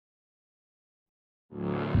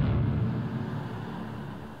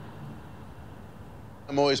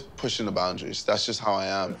I'm always pushing the boundaries. That's just how I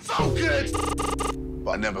am. So good!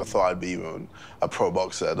 But I never thought I'd be even a pro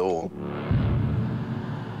boxer at all.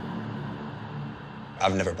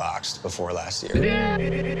 I've never boxed before last year.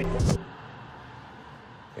 Here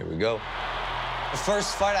we go. The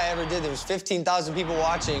first fight I ever did, there was 15,000 people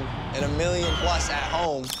watching and 1 million plus at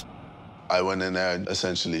home. I went in there and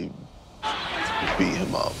essentially beat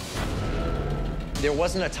him up. There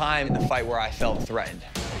wasn't a time in the fight where I felt threatened.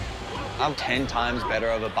 I'm 10 times better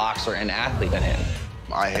of a boxer and athlete than him.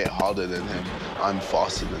 I hit harder than him. I'm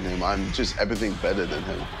faster than him. I'm just everything better than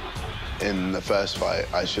him. In the first fight,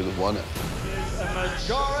 I should have won it. A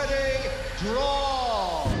majority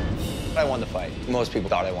draw. I won the fight. Most people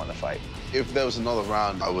thought I won the fight. If there was another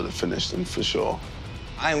round, I would have finished him for sure.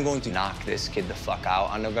 I am going to knock this kid the fuck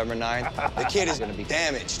out on November 9th. The kid is going to be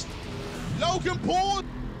damaged. Logan Paul!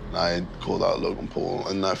 I called out Logan Paul,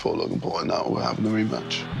 and I fought Logan Paul, and now we're having a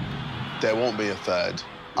rematch. There won't be a third.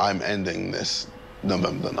 I'm ending this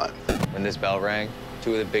November 9th. When this bell rang,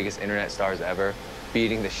 2 of the biggest internet stars ever,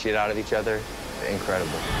 beating the shit out of each other,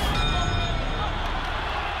 incredible.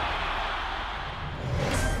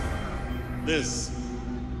 This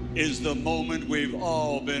is the moment we've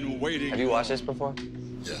all been waiting for. Have you watched this before?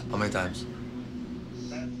 Yeah. How many times?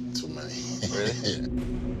 Too many. Really?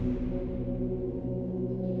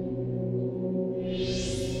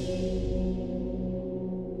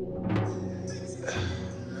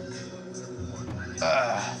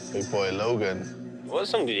 Yeah. Big boy Logan. What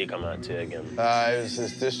song did you come out to again? It was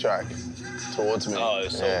his diss track, Towards Me. Oh,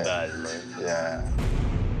 it's so bad, man. Yeah.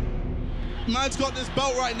 Man's got this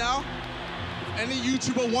belt right now. Any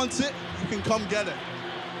YouTuber wants it, you can come get it.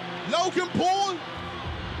 Logan Paul,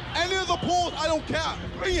 any of the Pauls, I don't care.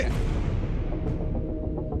 Bring it.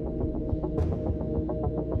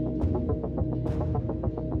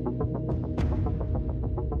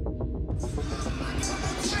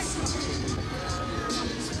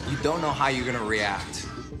 You don't know how you're gonna react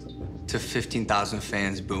to 15,000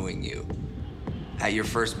 fans booing you at your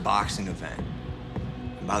first boxing event.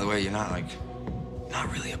 And by the way, you're not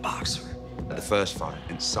really a boxer. The first fight,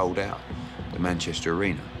 it sold out the Manchester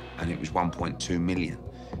Arena, and it was 1.2 million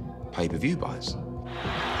pay-per-view buys.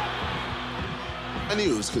 I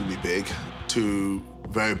knew it was going to be big. 2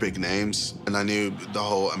 very big names, and I knew the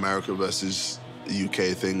whole America versus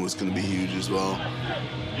UK thing was going to be huge as well.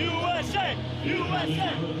 USA!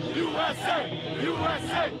 USA! USA!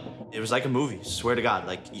 USA! It was like a movie, swear to God.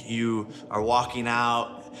 Like, you are walking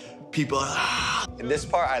out, people are, ah! In this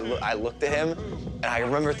part, I looked at him, and I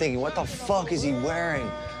remember thinking, what the fuck is he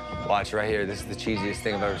wearing? Watch right here. This is the cheesiest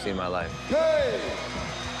thing I've ever seen in my life.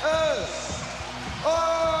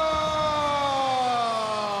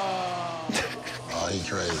 Oh, he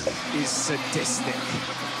crazy. He's sadistic.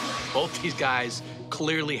 Both these guys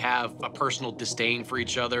clearly have a personal disdain for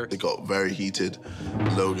each other. It got very heated.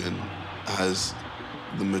 Logan has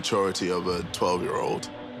the maturity of a 12-year-old.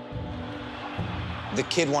 The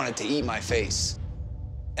kid wanted to eat my face,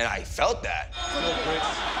 and I felt that.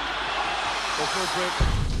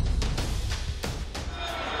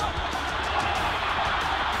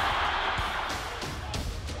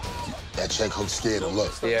 That check hook scared him.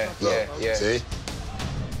 Look. Yeah, look. yeah. See?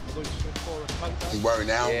 He worried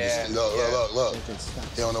now. Yeah, Look.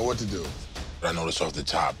 He don't know what to do. I noticed off the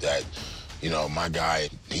top that, you know, my guy,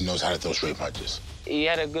 he knows how to throw straight punches. He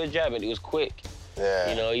had a good jab, and he was quick. Yeah.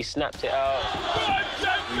 You know, he snapped it out.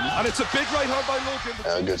 And it's a big right hand by Logan.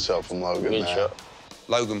 Yeah, a good shot from Logan. Good shot.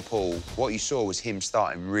 Logan Paul, what you saw was him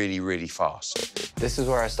starting really, really fast. This is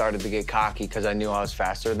where I started to get cocky because I knew I was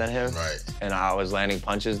faster than him. Right. And I was landing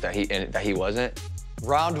punches that he wasn't.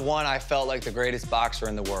 Round 1, I felt like the greatest boxer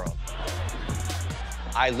in the world.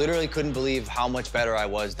 I literally couldn't believe how much better I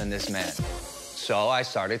was than this man. So I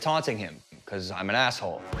started taunting him because I'm an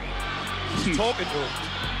asshole. He's talking to him.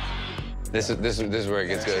 This is where it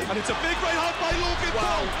gets good. And it's a big right hand by Logan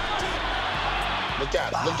Paul. Look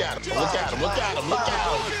at him, look at him, look at him, look at him, look at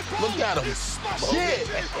him, look at him. Shit!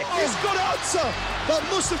 He's got answer. That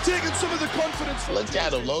must have taken some of the confidence. Look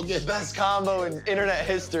at him, Logan. Best combo in internet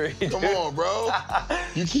history. Come on, bro.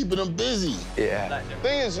 You keeping him busy. Yeah.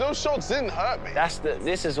 Thing is, those shots didn't hurt me.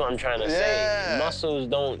 This is what I'm trying to say. Muscles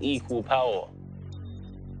don't equal power.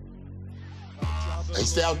 Hey,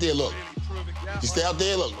 stay out there, look. You stay out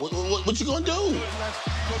there, look. What you gonna do?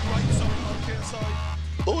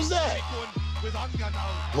 What was that?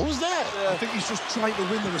 What was that? I think he's just trying to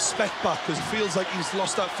win the respect back because it feels like he's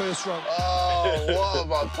lost that first round. Oh, what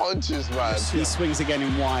about punches, man? He swings again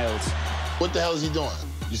in wild. What the hell is he doing?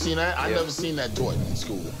 You seen that? I never seen that taught in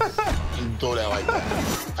school. You throw that like that.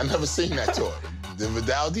 I never seen that taught. Did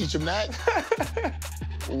Vidal teach him that?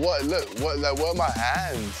 What? Look, what are my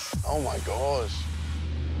hands? Oh my gosh.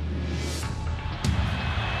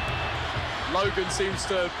 Logan seems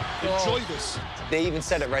to enjoy this. They even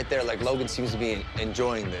said it right there, like, Logan seems to be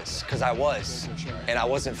enjoying this, because I was. And I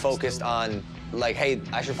wasn't focused on, like, hey,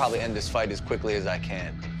 I should probably end this fight as quickly as I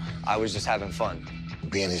can. I was just having fun.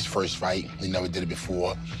 Being his first fight, he never did it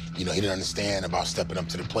before. You know, he didn't understand about stepping up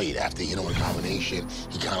to the plate. After he hit him with a combination,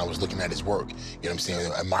 he kind of was looking at his work. You know what I'm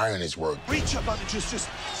saying? Admiring his work. Reach advantage is just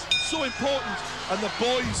so important. And the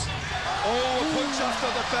boys, a punch after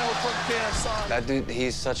the bell from KSI. That dude,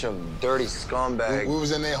 he's such a dirty scumbag. We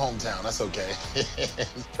was in their hometown, that's okay.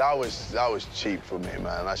 That was cheap for me,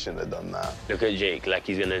 man. I shouldn't have done that. Look at Jake, like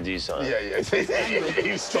he's gonna do something. Yeah.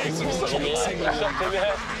 He stopped himself.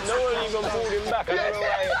 No one even pulled him back.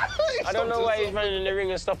 I don't know why he's running in the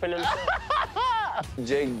ring and stopping himself.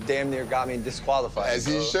 Jake damn near got me disqualified. As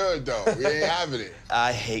he should, though. We ain't having it.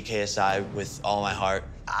 I hate KSI with all my heart.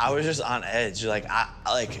 I was just on edge. Like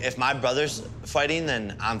if my brother's fighting,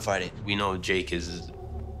 then I'm fighting. We know Jake is.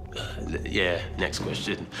 Yeah. Next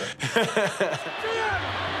question.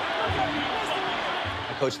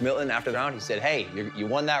 Coach Milton, after the round, he said, hey, you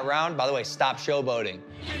won that round. By the way, stop showboating.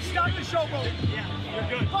 Stop the showboat. Yeah,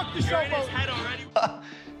 you're good. Fuck the showboat. Head already.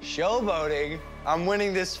 Showboating? I'm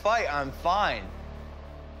winning this fight. I'm fine.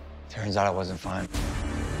 Turns out I wasn't fine.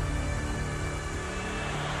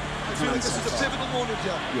 I feel like this is a pivotal moment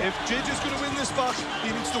here. Yeah. If JJ's going to win this match,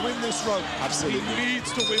 he needs to win this round. Absolutely. He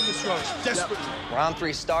needs to win this round. Desperately. Yep. Round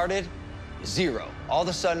 3 started, 0. All of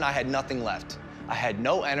a sudden, I had nothing left. I had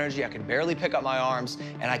no energy. I could barely pick up my arms,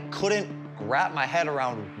 and I couldn't wrap my head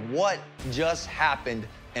around what just happened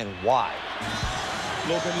and why.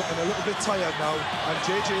 Logan looking a little bit tired now, and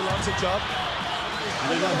JJ lands a jab.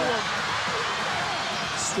 And another one.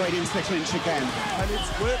 Straight into the clinch again. And it's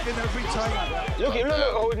working every time. Look,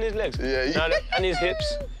 holding his legs. Yeah. Now and his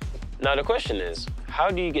hips. Now the question is, how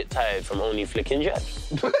do you get tired from only flicking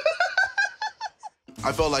jabs?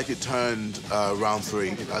 I felt like it turned round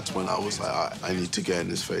 3. That's when I was like, I need to get in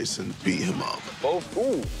his face and beat him up. Both,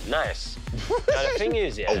 ooh, nice. Now the thing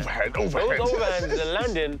is, yeah. Overhead. Those overhands and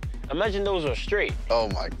landing, imagine those were straight. Oh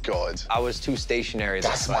my God. I was too stationary.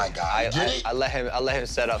 That's my guy. I let him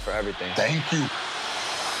set up for everything. Thank you.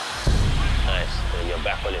 Nice, and you're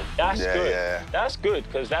back on it. That's good. Yeah. That's good,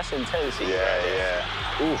 because that's intensity.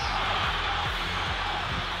 Yeah. Oof.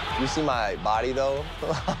 You see my body, though?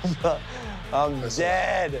 I'm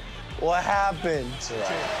dead. What happened?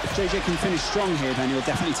 If JJ can finish strong here, then he'll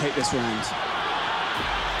definitely take this round.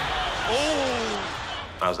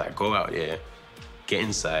 Oh! I was like, go out here, get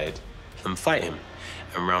inside, and fight him.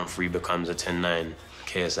 And round 3 becomes a 10-9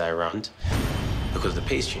 KSI round because the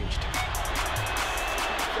pace changed.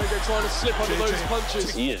 JJ trying to slip under those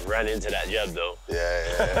punches. He just ran into that jab, though.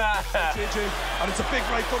 Yeah. JJ, and it's a big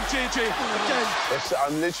right from JJ again.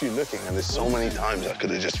 I'm literally looking, and there's so many times I could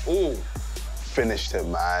have just finished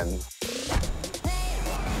him, man.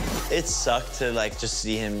 It sucked to just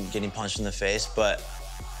see him getting punched in the face, but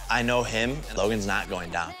I know him, and Logan's not going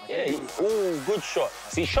down. Yeah, good shot.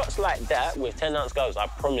 See, shots like that with 10-ounce gloves, I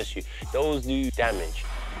promise you, those do damage.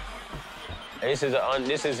 And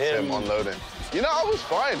this is him unloading. You know, I was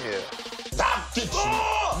fine here. Stop getting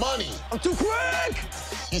money. I'm too quick.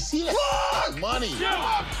 You see that? Money.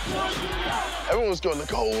 Everyone's going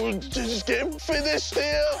like, oh, just getting finished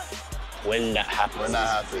here. When that happens,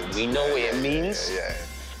 we know what it means,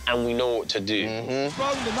 and we know what to do. Round,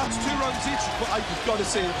 and that's 2 rounds each, but I've got to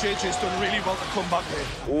say that JJ's done really well to come back here.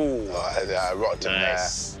 Ooh. I rocked him there.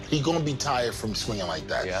 He's going to be tired from swinging like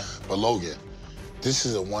that. Yeah. But Logan, this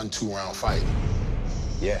is a 1-2 round fight.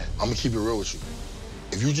 Yeah. I'm going to keep it real with you.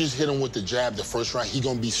 If you just hit him with the jab the first round, he's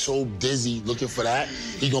going to be so dizzy looking for that.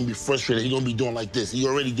 He's going to be frustrated. He's going to be doing like this. He's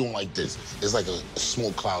already doing like this. It's like a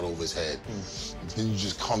smoke cloud over his head. Then you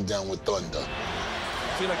just come down with thunder.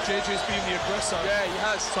 I feel like JJ's being the aggressor. Yeah, he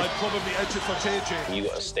has. So I'd probably edge it for JJ. You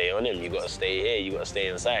got to stay on him. You got to stay here. You got to stay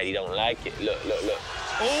inside. He don't like it. Look.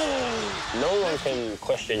 Oh! No one can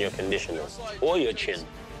question your conditioning or your chin.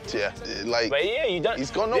 Yeah, But yeah, you don't. He's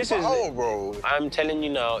got no power, bro. I'm telling you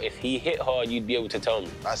now, if he hit hard, you'd be able to tell me.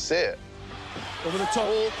 That's it. Over the top.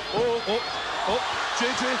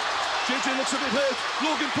 JJ looks a bit hurt.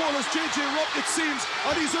 Logan Paul has JJ rocked, it seems,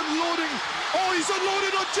 and he's unloading. Oh, he's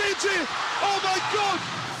unloading on JJ. Oh, my God.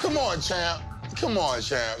 Come on, champ. Come on,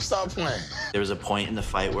 champ. Stop playing. There was a point in the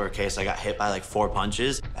fight where KSI got hit by 4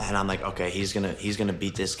 punches, and I'm like, okay, he's gonna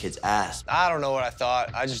beat this kid's ass. I don't know what I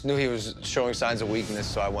thought. I just knew he was showing signs of weakness,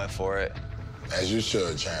 so I went for it. As you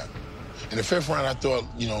should, champ. In the 5th round, I thought,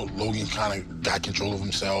 you know, Logan kind of got control of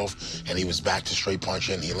himself, and he was back to straight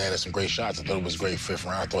punching. He landed some great shots. I thought it was great 5th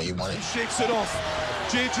round. I thought he won it. Shakes it off.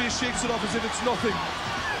 JJ shakes it off as if it's nothing.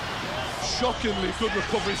 Shockingly good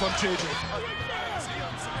recovery from JJ.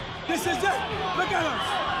 This is it. Look at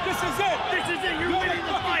us. This is it. This is it. You're winning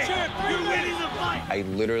the fight. You're winning the fight. I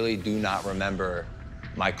literally do not remember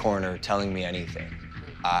my corner telling me anything.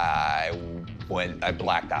 I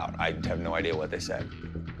blacked out. I have no idea what they said.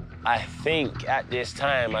 I think at this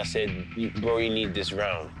time I said, bro, you need this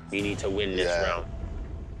round. You need to win this round.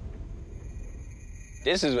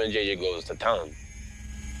 This is when JJ goes to town.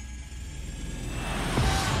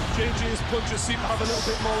 JJ's punches seem to have a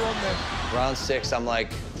little bit more on them. Round 6, I'm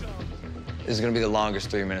like, this is gonna be the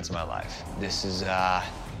longest 3 minutes of my life. This is gonna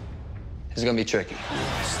be tricky.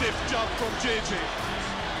 Stiff jab from JJ.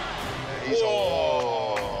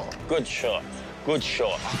 Oh. Good shot. Good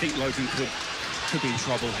shot. I think Logan could be in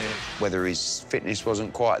trouble here. Whether his fitness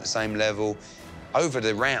wasn't quite at the same level, over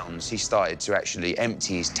the rounds, he started to actually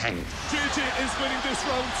empty his tank. JJ is winning this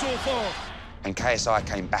round so far. And KSI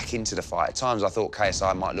came back into the fight. At times, I thought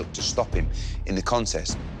KSI might look to stop him in the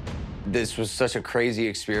contest. This was such a crazy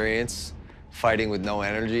experience, fighting with no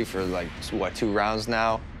energy for like, what, 2 rounds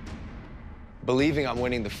now? Believing I'm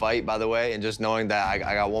winning the fight, by the way, and just knowing that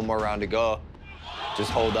I got 1 more round to go,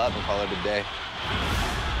 just hold up and call it a day.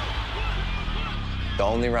 The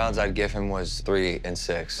only rounds I'd give him was 3 and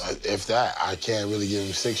 6. If that, I can't really give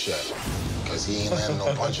him 6 yet, because he ain't landing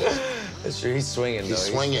no punches. That's true, he's swinging, though. He's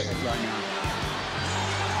swinging. Right now.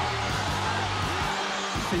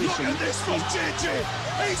 Look at this from JJ.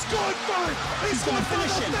 He's going for it. He's going for the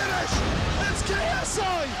finish. It's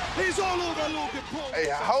KSI. He's all over Logan Paul. Hey,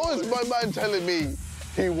 how is my man telling me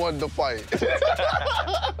he won the fight?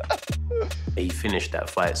 He finished that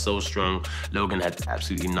fight so strong. Logan had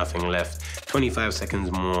absolutely nothing left. 25 seconds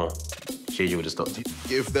more, JJ would have stopped it.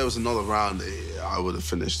 If there was another round, I would have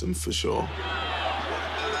finished him for sure. And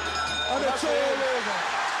it's all over.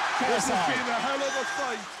 This has been a hell of a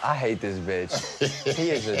fight. I hate this bitch.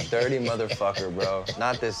 He is a dirty motherfucker, bro.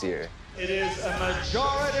 Not this year. It is a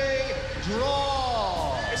majority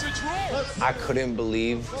draw. It's a draw. I couldn't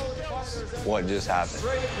believe what just happened.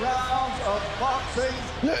 Straight rounds of boxing.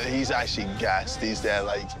 No, he's actually gassed. He's there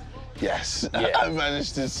like, yes, I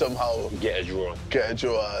managed to somehow get a draw. Get a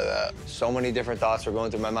draw out of that. So many different thoughts were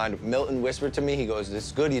going through my mind. Milton whispered to me, he goes, "This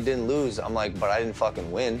is good, you didn't lose." I'm like, but I didn't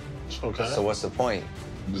fucking win. Okay. So what's the point?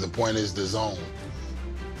 The point is the zone.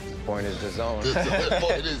 The point is the zone. The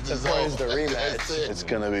point is the The zone. point is the rematch. It's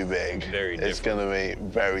gonna be big. Very different. It's gonna be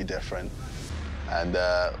very different. And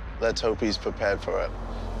let's hope he's prepared for it.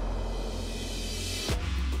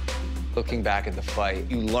 Looking back at the fight,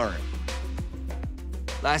 you learn.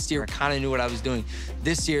 Last year, I kind of knew what I was doing.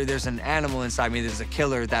 This year, there's an animal inside me. There's a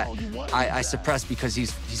killer that I suppress because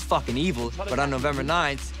he's fucking evil. But on November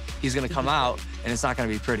 9th, he's gonna come out, and it's not gonna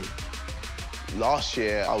be pretty. Last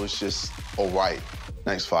year, I was just all right.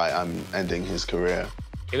 Next fight, I'm ending his career.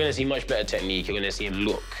 You're gonna see much better technique. You're gonna see him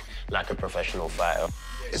look like a professional fighter.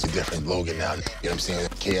 It's a different Logan now. You know what I'm saying?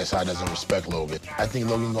 KSI doesn't respect Logan. I think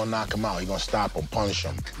Logan gonna knock him out. He's gonna stop him, punish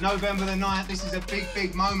him. November the 9th, this is a big,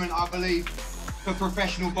 big moment, I believe, for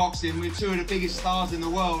professional boxing. We're 2 of the biggest stars in the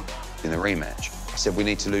world. In the rematch, I said we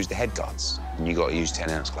need to lose the head guards, and you got to use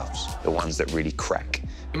 10-ounce gloves, the ones that really crack.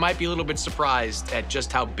 You might be a little bit surprised at just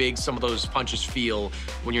how big some of those punches feel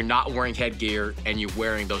when you're not wearing headgear and you're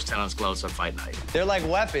wearing those 10-ounce gloves on fight night. They're like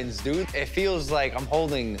weapons, dude. It feels like I'm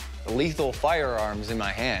holding lethal firearms in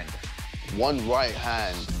my hand. One right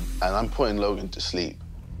hand, and I'm putting Logan to sleep.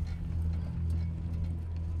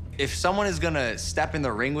 If someone is gonna step in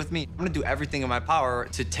the ring with me, I'm gonna do everything in my power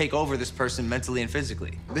to take over this person mentally and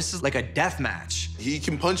physically. This is like a death match. He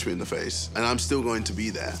can punch me in the face, and I'm still going to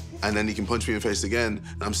be there. And then he can punch me in the face again,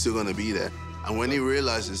 and I'm still going to be there. And when he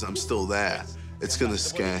realizes I'm still there, it's going to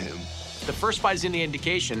scare him. The first fight is in the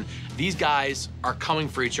indication these guys are coming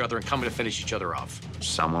for each other and coming to finish each other off.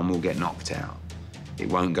 Someone will get knocked out. It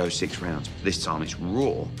won't go 6 rounds. This time it's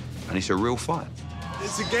raw, and it's a real fight.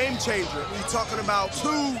 It's a game changer. We're talking about 2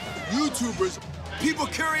 YouTubers. People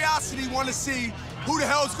curiosity want to see who the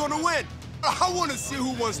hell's going to win. I want to see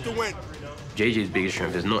who wants to win. JJ's biggest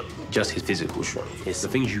strength is not just his physical strength. It's the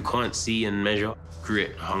things you can't see and measure.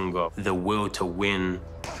 Grit, hunger, the will to win.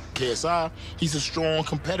 KSI, he's a strong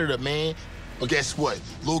competitor, man. But guess what?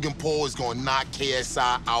 Logan Paul is going to knock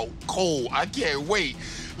KSI out cold. I can't wait.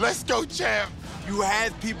 Let's go, champ. You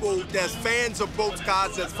have people that's fans of both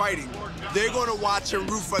guys that's fighting. They're going to watch and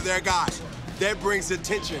root for their guys. That brings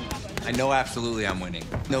attention. I know absolutely I'm winning.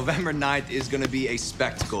 November 9th is gonna be a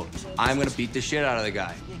spectacle. I'm gonna beat the shit out of the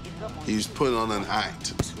guy. He's putting on an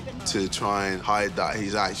act, to try and hide that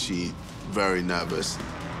he's actually very nervous.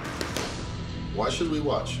 Why should we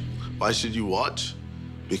watch? Why should you watch?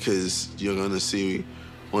 Because you're gonna see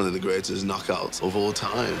one of the greatest knockouts of all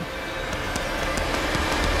time.